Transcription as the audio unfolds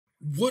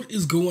What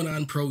is going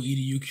on, Pro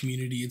EDU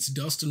community? It's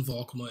Dustin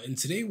Volkma, and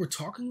today we're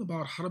talking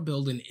about how to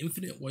build an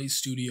infinite white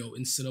studio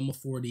in Cinema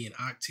 4D and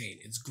Octane.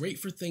 It's great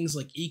for things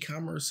like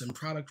e-commerce and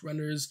product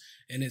renders,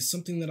 and it's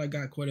something that I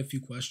got quite a few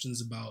questions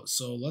about.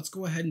 So let's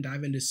go ahead and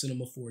dive into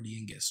Cinema 4D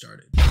and get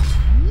started.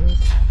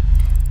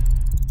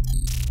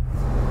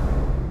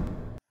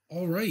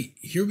 All right,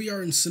 here we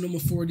are in Cinema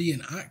 4D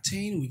and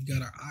Octane. We've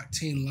got our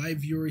Octane live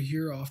viewer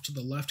here off to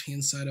the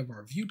left-hand side of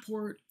our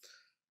viewport.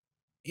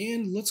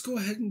 And let's go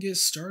ahead and get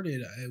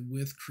started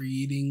with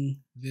creating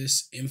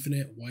this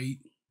infinite white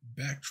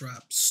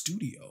backdrop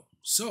studio.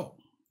 So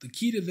the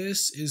key to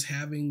this is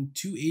having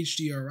two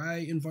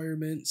HDRI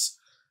environments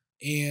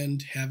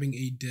and having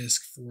a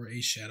disk for a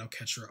shadow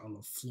catcher on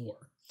the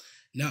floor.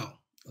 Now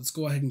let's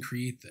go ahead and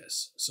create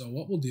this. So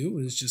what we'll do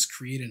is just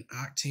create an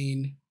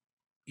Octane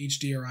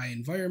HDRI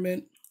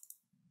environment.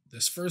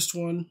 This first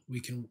one,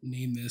 we can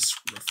name this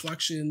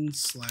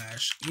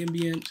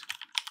reflection/ambient.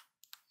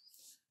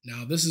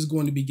 Now this is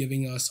going to be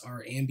giving us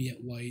our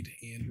ambient light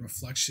and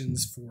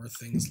reflections for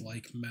things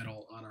like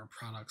metal on our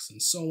products and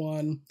so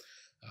on.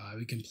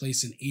 We can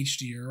place an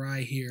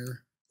HDRI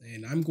here,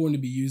 and I'm going to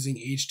be using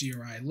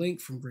HDRI Link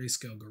from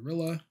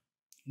Greyscalegorrilla.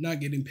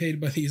 Not getting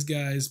paid by these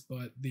guys,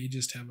 but they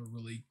just have a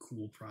really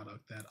cool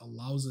product that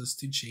allows us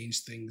to change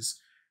things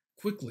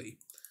quickly.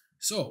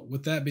 So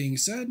with that being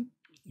said,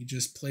 you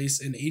just place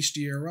an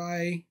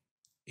HDRI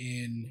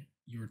in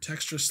your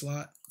texture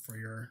slot for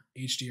your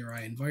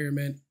HDRI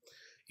environment,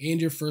 and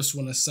your first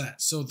one is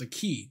set. So the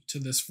key to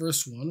this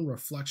first one,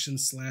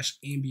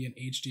 reflection/ambient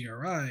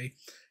HDRI,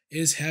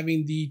 is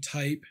having the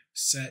type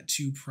set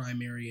to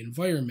primary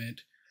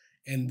environment.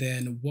 And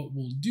then what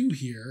we'll do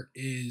here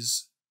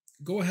is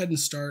go ahead and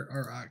start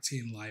our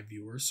Octane live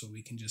viewer so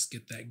we can just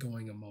get that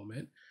going a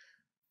moment.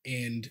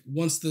 And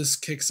once this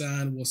kicks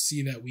on, we'll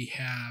see that we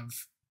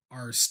have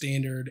our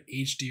standard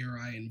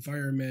HDRI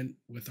environment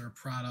with our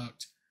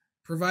product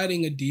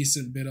providing a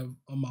decent bit of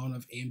amount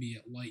of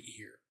ambient light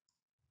here.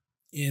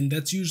 And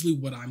that's usually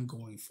what I'm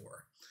going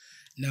for.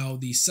 Now,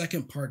 the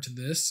second part to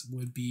this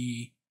would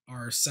be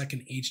our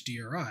second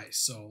HDRI.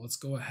 So let's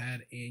go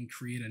ahead and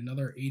create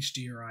another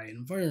HDRI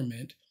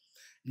environment.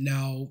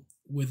 Now,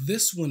 with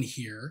this one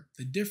here,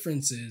 the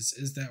difference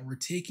is that we're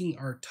taking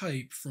our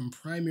type from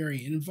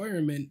primary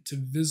environment to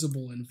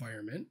visible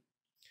environment.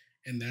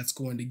 And that's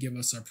going to give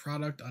us our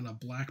product on a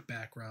black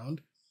background.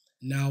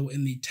 Now,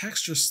 in the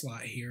texture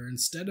slot here,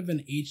 instead of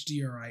an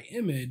HDRI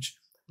image,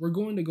 we're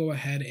going to go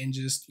ahead and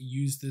just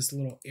use this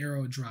little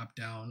arrow drop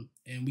down,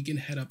 and we can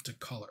head up to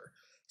color.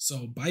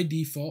 So by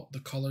default,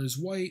 the color is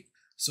white.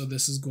 So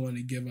this is going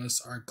to give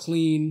us our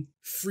clean,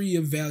 free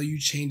of value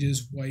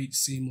changes, white,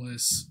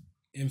 seamless,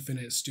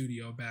 infinite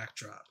studio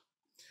backdrop.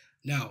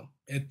 Now,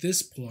 at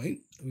this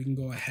point, we can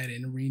go ahead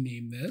and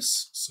rename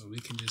this. So we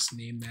can just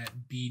name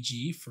that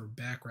BG for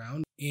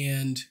background.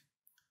 And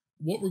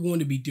what we're going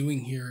to be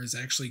doing here is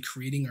actually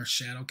creating our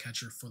shadow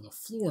catcher for the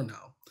floor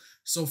now.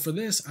 So for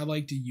this, I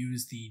like to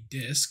use the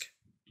disk.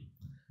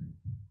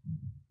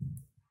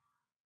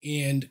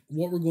 And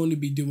what we're going to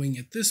be doing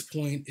at this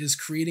point is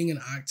creating an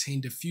Octane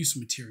diffuse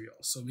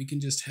material. So we can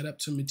just head up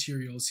to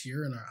materials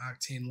here in our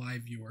Octane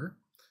live viewer,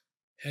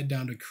 head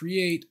down to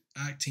create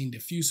Octane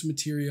diffuse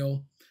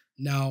material.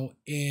 Now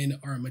in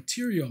our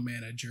material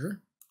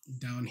manager,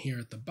 down here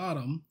at the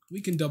bottom,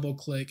 we can double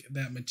click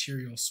that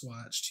material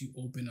swatch to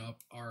open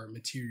up our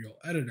material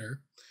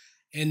editor.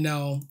 And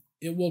now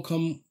it will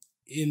come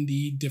in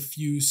the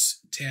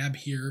diffuse tab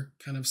here,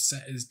 kind of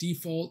set as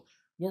default.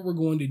 What we're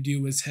going to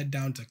do is head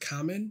down to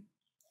common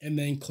and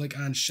then click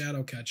on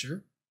shadow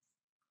catcher.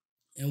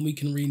 And we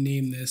can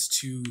rename this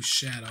to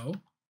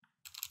shadow,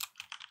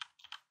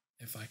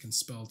 if I can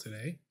spell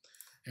today.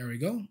 There we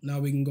go. Now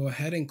we can go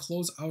ahead and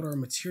close out our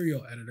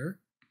material editor.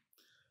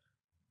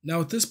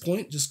 Now at this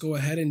point, just go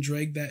ahead and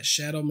drag that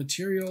shadow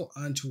material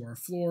onto our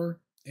floor,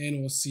 and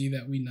we'll see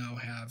that we now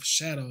have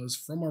shadows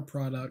from our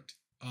product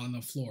on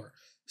the floor.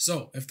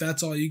 So if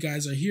that's all you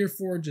guys are here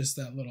for, just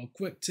that little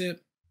quick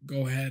tip,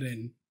 go ahead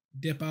and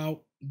dip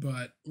out,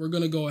 but we're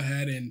going to go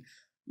ahead and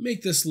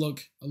make this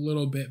look a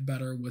little bit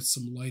better with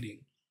some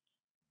lighting.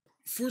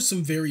 For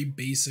some very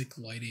basic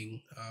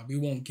lighting, we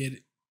won't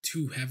get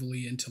too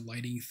heavily into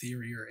lighting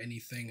theory or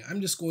anything.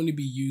 I'm just going to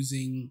be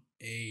using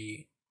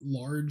a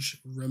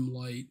large rim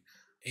light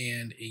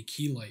and a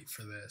key light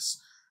for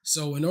this.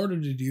 So in order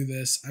to do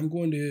this, I'm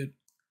going to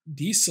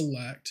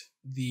deselect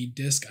the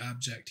disk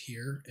object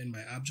here in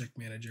my object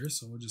manager.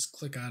 So we'll just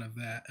click out of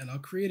that, and I'll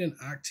create an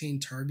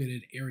Octane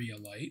targeted area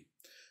light.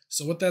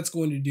 So what that's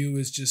going to do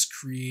is just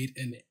create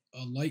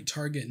a light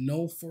target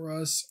null for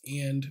us,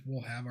 and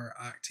we'll have our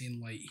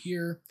Octane light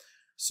here.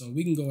 So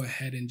we can go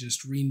ahead and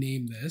just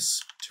rename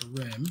this to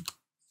rim.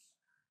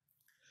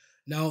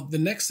 Now the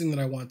next thing that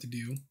I want to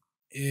do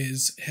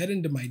is head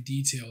into my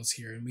details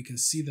here, and we can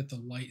see that the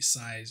light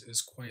size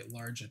is quite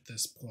large at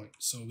this point.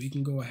 So we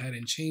can go ahead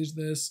and change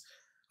this.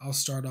 I'll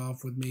start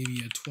off with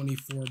maybe a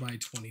 24 by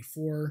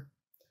 24,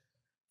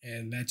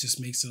 and that just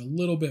makes it a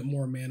little bit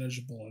more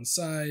manageable in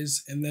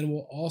size. And then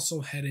we'll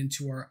also head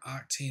into our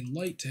Octane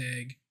light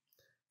tag,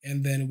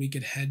 and then we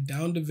could head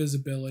down to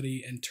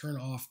visibility and turn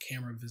off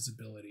camera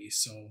visibility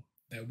so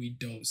that we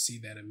don't see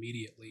that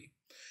immediately.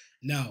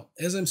 Now,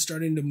 as I'm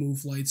starting to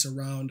move lights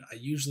around, I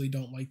usually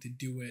don't like to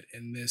do it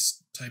in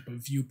this type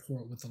of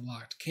viewport with a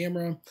locked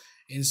camera.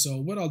 And so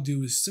what I'll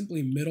do is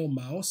simply middle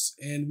mouse,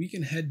 and we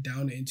can head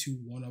down into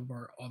one of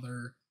our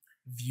other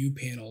view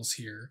panels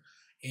here.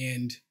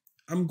 And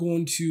I'm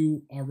going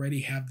to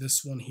already have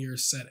this one here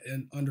set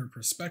in under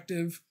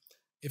perspective.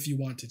 If you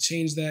want to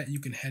change that, you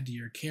can head to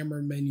your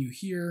camera menu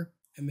here,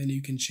 and then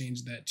you can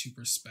change that to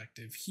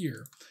perspective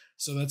here.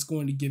 So that's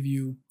going to give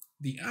you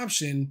the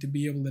option to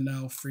be able to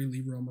now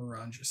freely roam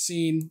around your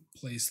scene,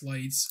 place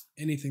lights,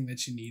 anything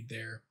that you need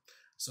there.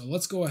 So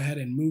let's go ahead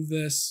and move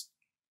this.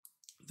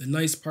 The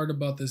nice part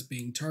about this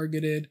being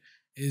targeted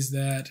is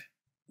that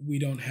we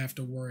don't have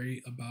to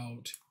worry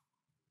about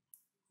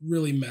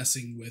really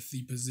messing with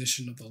the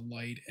position of the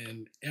light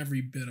and every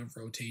bit of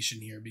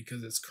rotation here,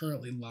 because it's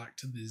currently locked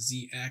to the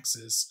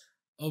Z-axis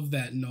of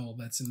that null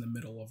that's in the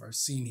middle of our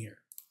scene here.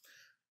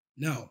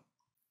 Now,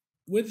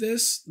 with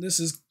this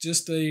is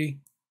just a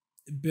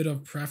bit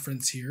of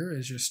preference here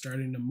as you're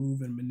starting to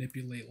move and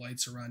manipulate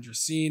lights around your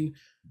scene.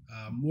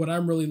 What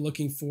I'm really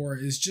looking for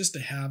is just to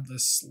have the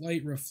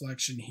slight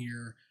reflection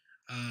here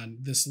on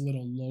this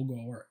little logo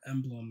or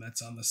emblem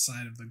that's on the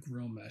side of the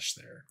grill mesh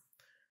there.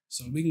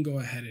 So we can go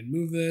ahead and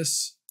move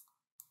this,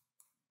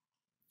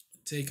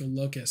 take a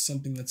look at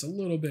something that's a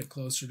little bit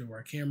closer to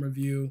our camera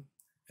view,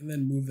 and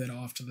then move that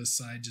off to the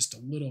side just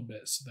a little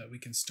bit so that we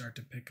can start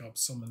to pick up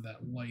some of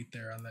that light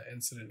there on that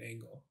incident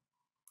angle.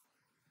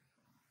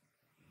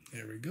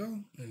 There we go,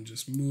 and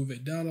just move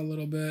it down a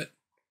little bit.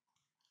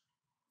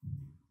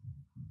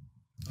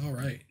 All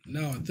right,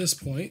 now at this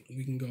point,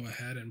 we can go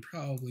ahead and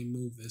probably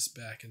move this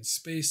back in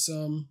space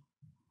some.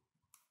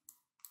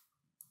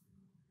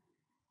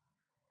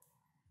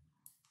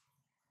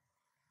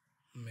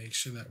 Make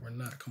sure that we're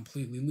not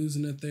completely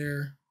losing it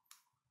there.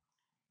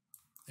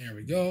 There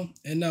we go.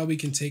 And now we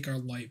can take our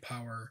light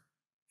power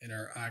and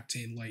our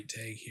Octane light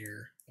tag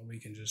here, and we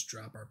can just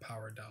drop our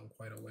power down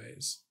quite a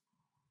ways.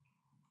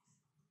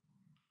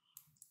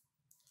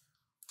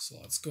 So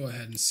let's go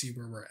ahead and see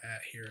where we're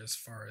at here as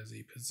far as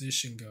the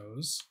position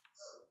goes.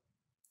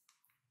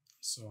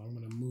 So I'm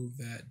going to move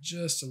that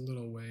just a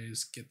little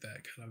ways, get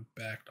that kind of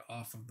backed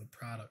off of the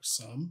product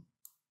some.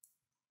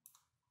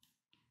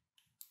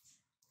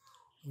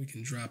 We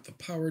can drop the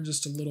power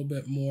just a little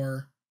bit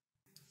more.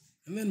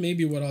 And then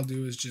maybe what I'll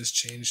do is just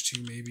change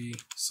to maybe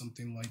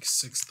something like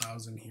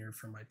 6,000 here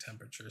for my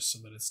temperature so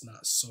that it's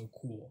not so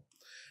cool.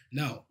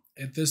 Now,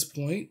 at this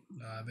point,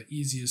 the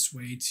easiest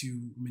way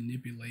to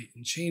manipulate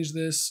and change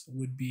this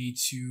would be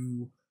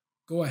to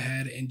go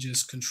ahead and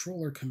just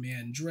Control or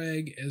Command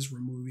drag as we're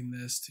moving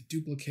this to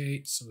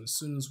duplicate. So as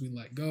soon as we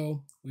let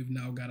go, we've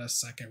now got a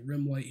second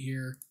rim light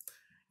here,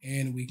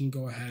 and we can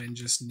go ahead and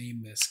just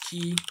name this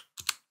key.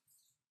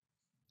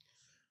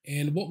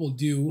 And what we'll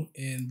do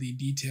in the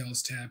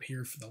details tab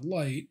here for the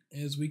light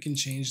is we can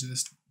change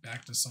this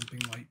back to something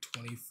like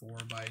 24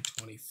 by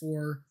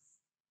 24.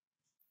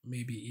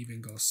 Maybe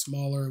even go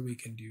smaller. We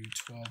can do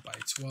 12 by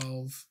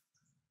 12.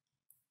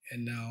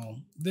 And now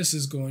this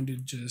is going to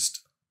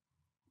just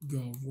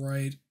go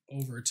right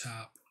over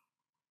top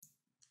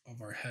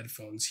of our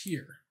headphones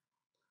here.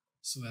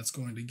 So that's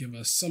going to give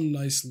us some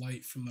nice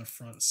light from the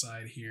front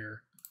side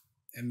here.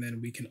 And then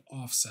we can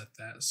offset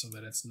that so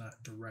that it's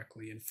not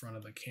directly in front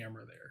of the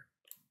camera there.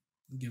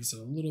 It gives it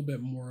a little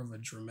bit more of a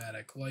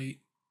dramatic light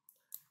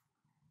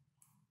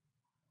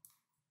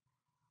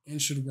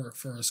and should work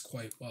for us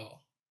quite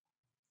well.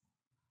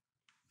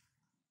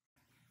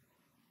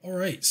 All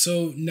right,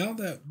 so now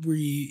that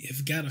we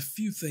have got a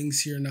few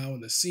things here now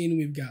in the scene,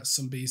 we've got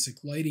some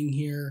basic lighting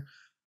here.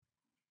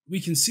 We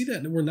can see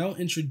that we're now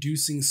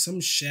introducing some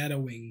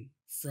shadowing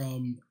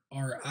from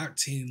our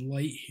Octane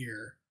light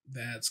here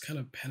that's kind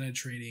of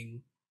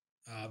penetrating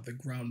the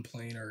ground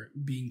plane or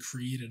being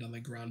created on the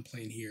ground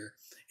plane here.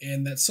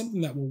 And that's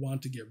something that we'll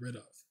want to get rid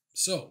of.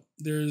 So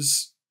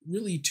there's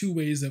really two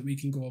ways that we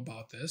can go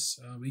about this.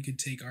 We could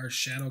take our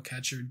shadow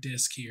catcher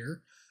disk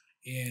here,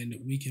 and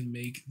we can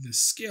make the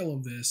scale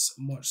of this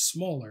much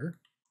smaller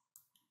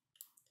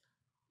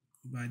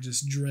by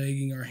just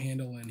dragging our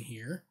handle in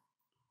here.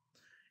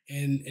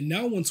 And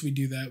now once we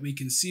do that, we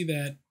can see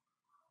that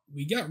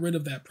we got rid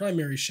of that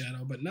primary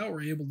shadow, but now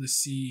we're able to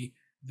see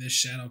this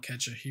shadow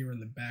catcher here in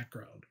the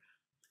background.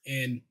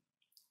 And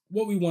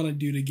what we want to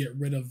do to get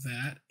rid of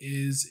that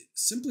is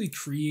simply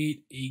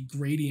create a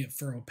gradient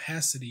for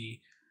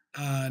opacity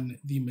on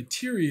the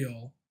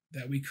material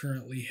that we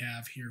currently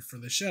have here for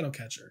the shadow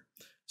catcher.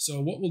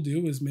 So what we'll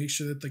do is make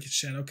sure that the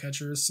shadow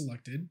catcher is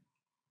selected,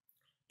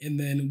 and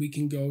then we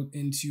can go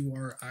into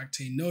our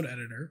Octane node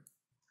editor.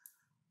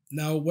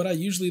 Now, what I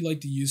usually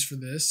like to use for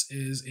this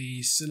is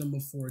a Cinema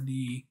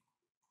 4D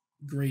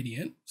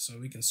gradient. So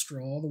we can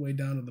scroll all the way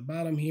down to the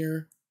bottom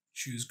here,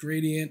 choose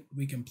gradient.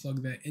 We can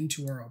plug that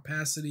into our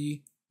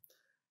opacity.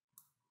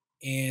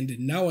 And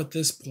now at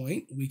this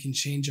point, we can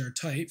change our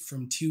type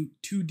from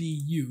 2D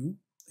U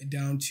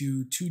down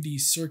to 2D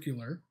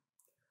circular.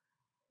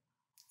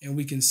 And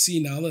we can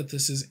see now that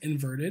this is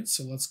inverted.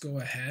 So let's go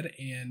ahead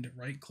and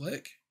right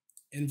click,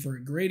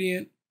 invert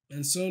gradient.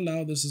 And so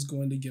now this is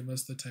going to give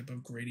us the type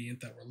of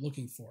gradient that we're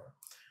looking for.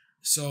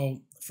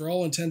 So for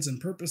all intents and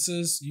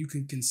purposes, you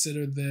can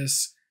consider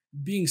this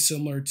being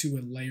similar to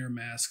a layer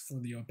mask for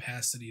the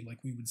opacity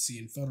like we would see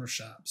in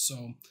Photoshop.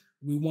 So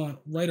we want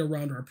right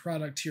around our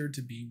product here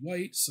to be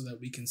white so that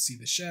we can see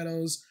the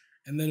shadows.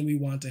 And then we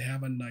want to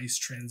have a nice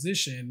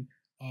transition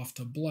off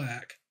to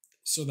black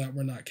so that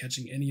we're not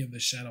catching any of the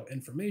shadow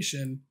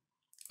information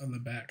on the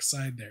back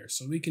side there.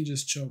 So we can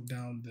just choke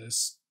down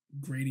this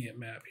gradient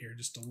map here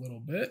just a little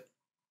bit.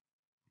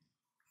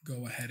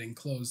 Go ahead and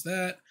close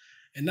that.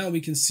 And now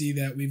we can see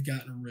that we've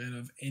gotten rid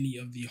of any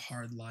of the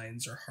hard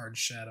lines or hard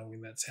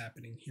shadowing that's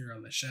happening here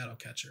on the shadow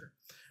catcher.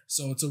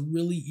 So it's a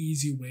really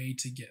easy way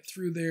to get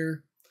through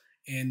there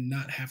and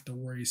not have to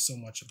worry so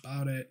much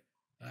about it.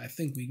 I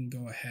think we can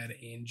go ahead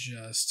and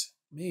just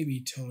maybe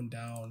tone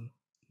down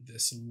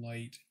this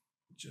light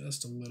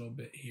just a little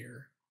bit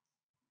here.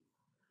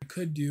 What I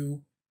could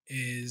do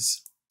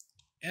is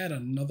add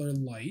another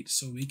light,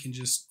 so we can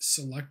just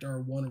select our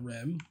one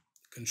rim,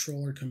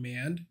 controller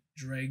command,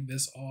 drag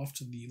this off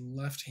to the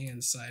left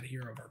hand side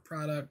here of our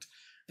product.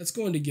 That's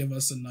going to give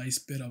us a nice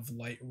bit of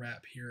light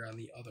wrap here on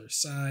the other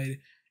side.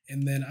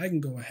 And then I can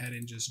go ahead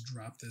and just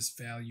drop this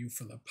value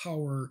for the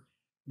power,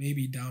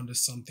 maybe down to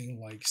something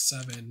like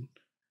 7.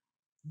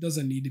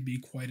 Doesn't need to be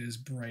quite as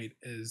bright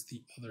as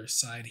the other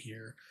side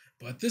here,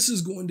 but this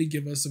is going to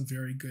give us a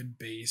very good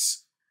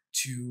base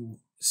to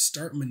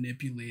start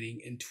manipulating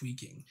and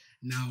tweaking.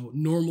 Now,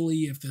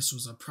 normally if this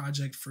was a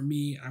project for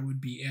me, I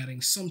would be adding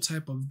some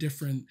type of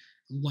different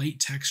light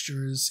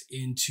textures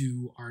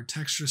into our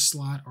texture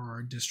slot or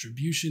our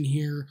distribution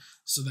here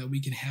so that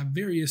we can have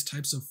various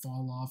types of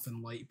fall off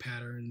and light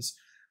patterns.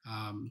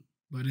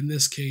 But in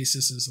this case,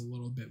 this is a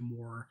little bit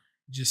more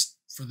just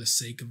for the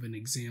sake of an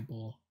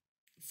example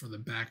for the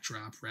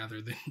backdrop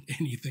rather than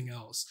anything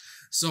else.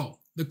 So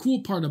the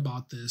cool part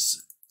about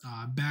this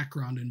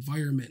background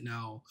environment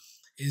now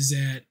is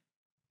that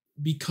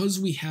because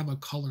we have a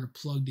color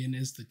plugged in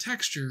as the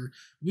texture,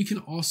 we can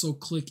also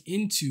click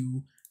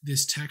into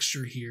this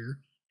texture here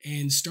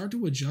and start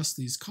to adjust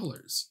these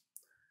colors.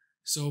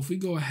 So if we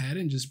go ahead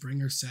and just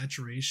bring our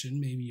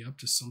saturation maybe up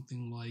to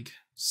something like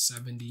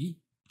 70,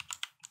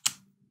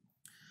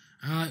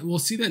 we'll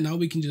see that now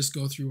we can just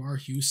go through our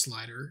hue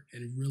slider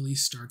and really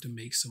start to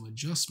make some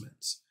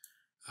adjustments.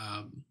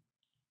 And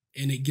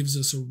it gives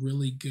us a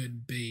really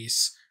good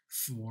base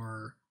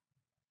for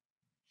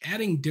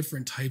adding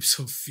different types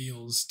of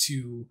feels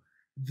to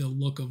the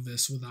look of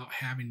this without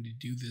having to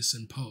do this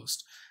in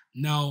post.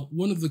 Now,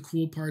 one of the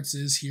cool parts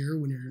is here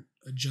when you're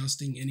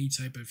adjusting any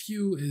type of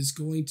hue is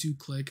going to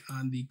click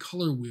on the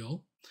color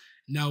wheel.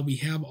 Now we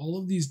have all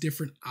of these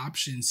different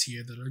options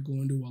here that are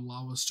going to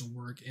allow us to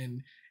work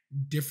in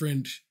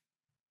different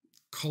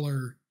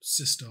color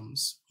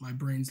systems. My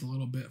brain's a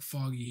little bit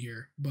foggy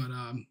here, but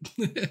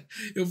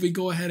if we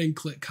go ahead and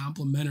click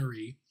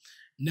complementary,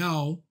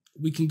 now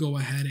we can go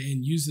ahead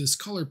and use this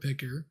color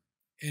picker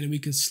and we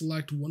can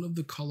select one of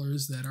the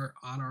colors that are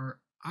on our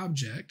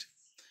object,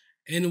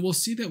 and we'll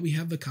see that we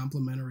have the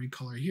complementary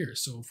color here.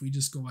 So if we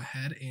just go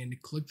ahead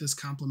and click this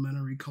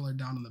complementary color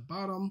down on the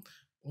bottom,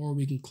 or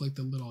we can click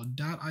the little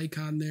dot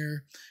icon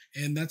there,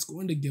 and that's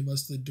going to give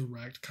us the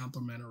direct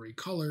complementary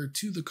color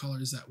to the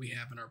colors that we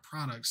have in our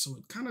product. So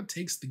it kind of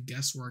takes the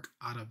guesswork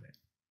out of it.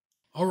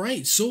 All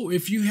right, so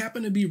if you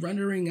happen to be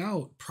rendering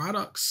out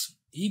products,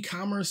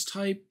 e-commerce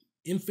type,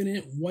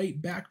 infinite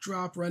white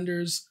backdrop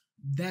renders,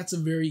 that's a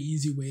very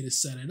easy way to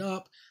set it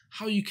up.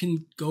 How you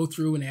can go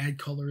through and add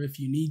color if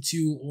you need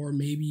to, or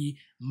maybe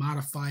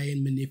modify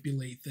and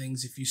manipulate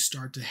things if you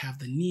start to have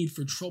the need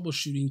for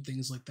troubleshooting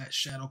things like that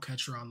shadow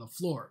catcher on the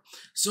floor.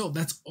 So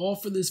that's all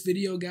for this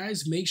video,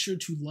 guys. Make sure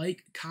to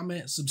like,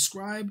 comment,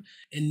 subscribe,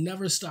 and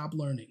never stop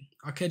learning.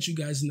 I'll catch you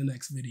guys in the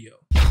next video.